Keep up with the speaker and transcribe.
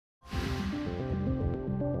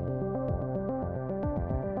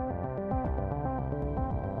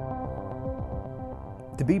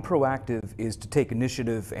To be proactive is to take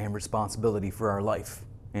initiative and responsibility for our life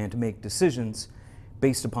and to make decisions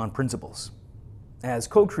based upon principles. As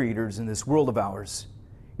co-creators in this world of ours,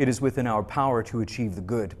 it is within our power to achieve the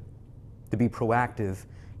good. To be proactive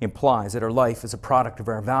implies that our life is a product of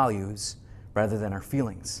our values rather than our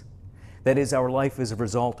feelings. That is, our life is a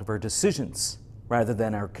result of our decisions rather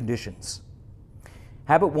than our conditions.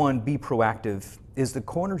 Habit 1, be proactive, is the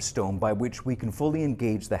cornerstone by which we can fully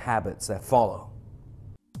engage the habits that follow.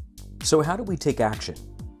 So how do we take action?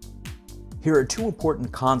 Here are two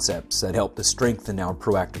important concepts that help to strengthen our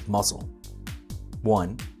proactive muscle.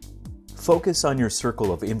 1. Focus on your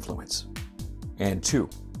circle of influence. And 2.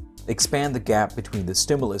 Expand the gap between the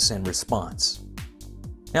stimulus and response.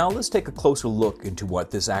 Now let's take a closer look into what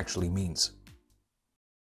this actually means.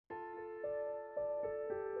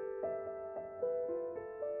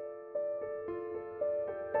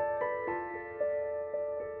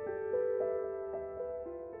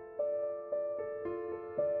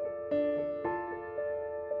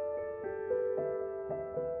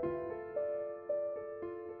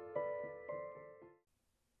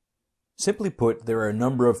 Simply put, there are a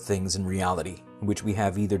number of things in reality in which we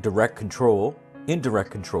have either direct control,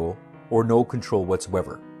 indirect control, or no control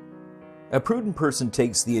whatsoever. A prudent person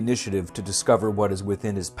takes the initiative to discover what is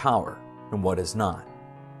within his power and what is not,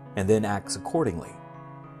 and then acts accordingly.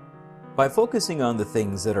 By focusing on the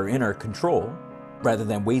things that are in our control, rather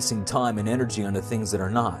than wasting time and energy on the things that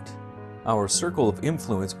are not, our circle of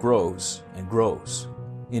influence grows and grows,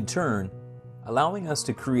 in turn, allowing us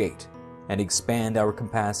to create and expand our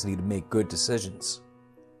capacity to make good decisions.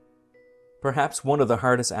 Perhaps one of the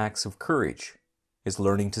hardest acts of courage is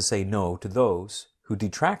learning to say no to those who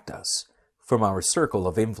detract us from our circle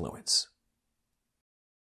of influence.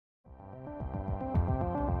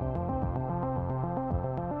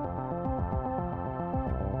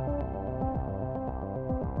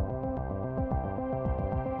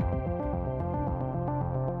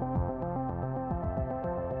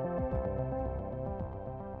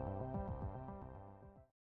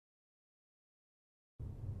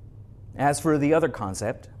 As for the other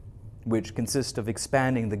concept, which consists of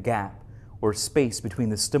expanding the gap or space between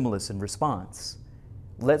the stimulus and response,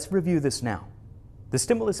 let's review this now. The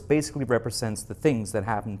stimulus basically represents the things that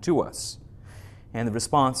happen to us, and the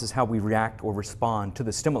response is how we react or respond to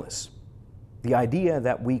the stimulus. The idea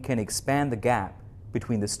that we can expand the gap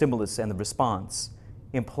between the stimulus and the response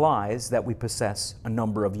implies that we possess a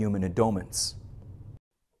number of human endowments.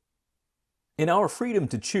 In our freedom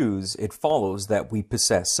to choose, it follows that we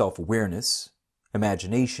possess self-awareness,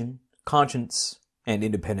 imagination, conscience, and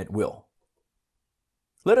independent will.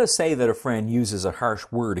 Let us say that a friend uses a harsh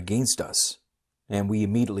word against us, and we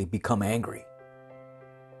immediately become angry.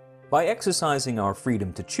 By exercising our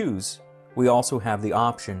freedom to choose, we also have the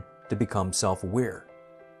option to become self-aware.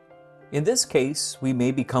 In this case, we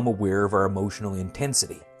may become aware of our emotional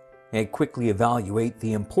intensity and quickly evaluate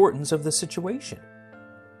the importance of the situation.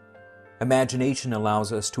 Imagination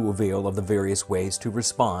allows us to avail of the various ways to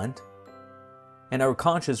respond, and our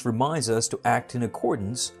conscience reminds us to act in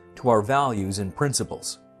accordance to our values and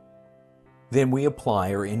principles. Then we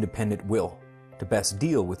apply our independent will to best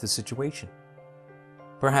deal with the situation.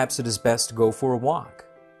 Perhaps it is best to go for a walk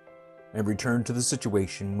and return to the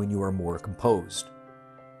situation when you are more composed.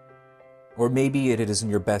 Or maybe it is in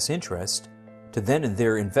your best interest to then and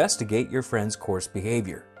there investigate your friend's coarse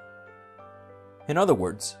behavior. In other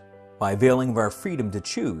words, by availing of our freedom to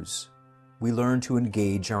choose, we learn to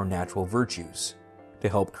engage our natural virtues to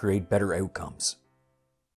help create better outcomes.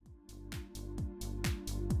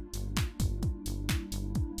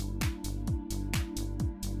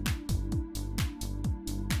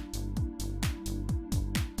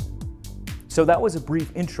 So that was a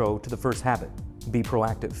brief intro to the first habit, be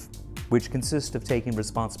proactive, which consists of taking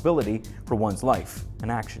responsibility for one's life and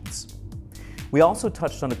actions. We also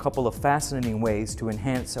touched on a couple of fascinating ways to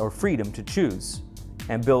enhance our freedom to choose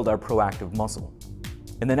and build our proactive muscle.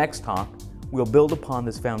 In the next talk, we'll build upon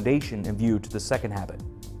this foundation in view to the second habit,